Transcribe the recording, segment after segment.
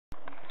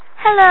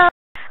Hello,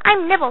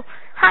 I'm Nibble.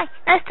 Hi,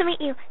 nice to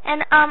meet you.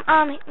 And yeah,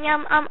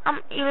 I'm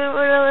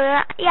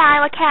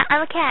a cat.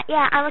 I'm a cat.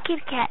 Yeah, I'm a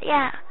kitty cat.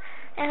 Yeah,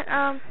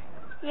 and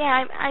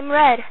yeah, I'm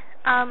red.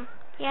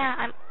 Yeah,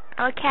 I'm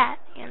a cat.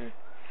 And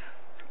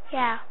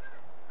yeah,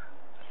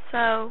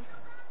 so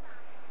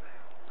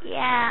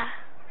yeah.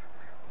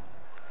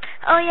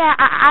 Oh yeah,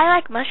 I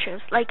like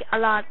mushrooms like a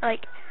lot.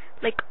 Like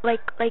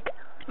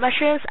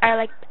mushrooms are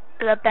like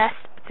the best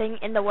thing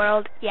in the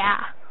world. Yeah,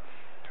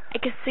 I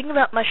can sing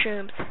about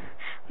mushrooms.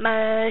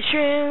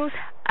 Mushrooms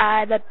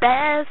are the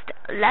best.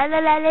 La la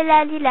la la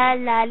la la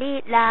la la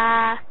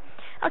la.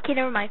 Okay,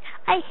 never mind.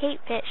 I hate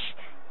fish.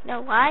 You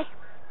know why?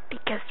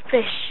 Because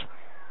fish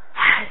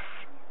has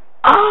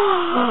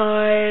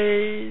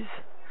eyes.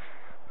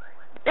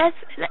 That's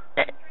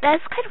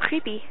kind of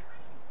creepy.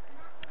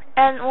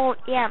 And well,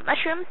 yeah,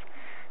 mushrooms.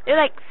 They're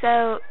like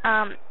so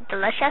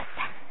delicious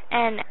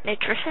and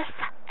nutritious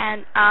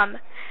and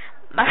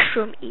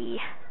mushroomy.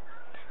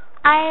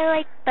 I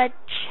like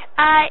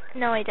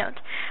no I don't.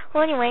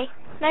 Well anyway,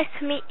 nice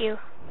to meet you.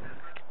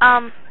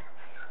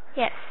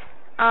 Yes.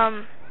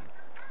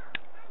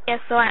 Yeah,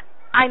 so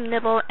I'm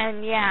Nibble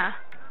and yeah.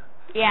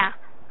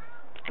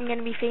 I'm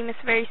gonna be famous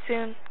very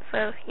soon,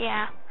 so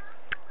yeah.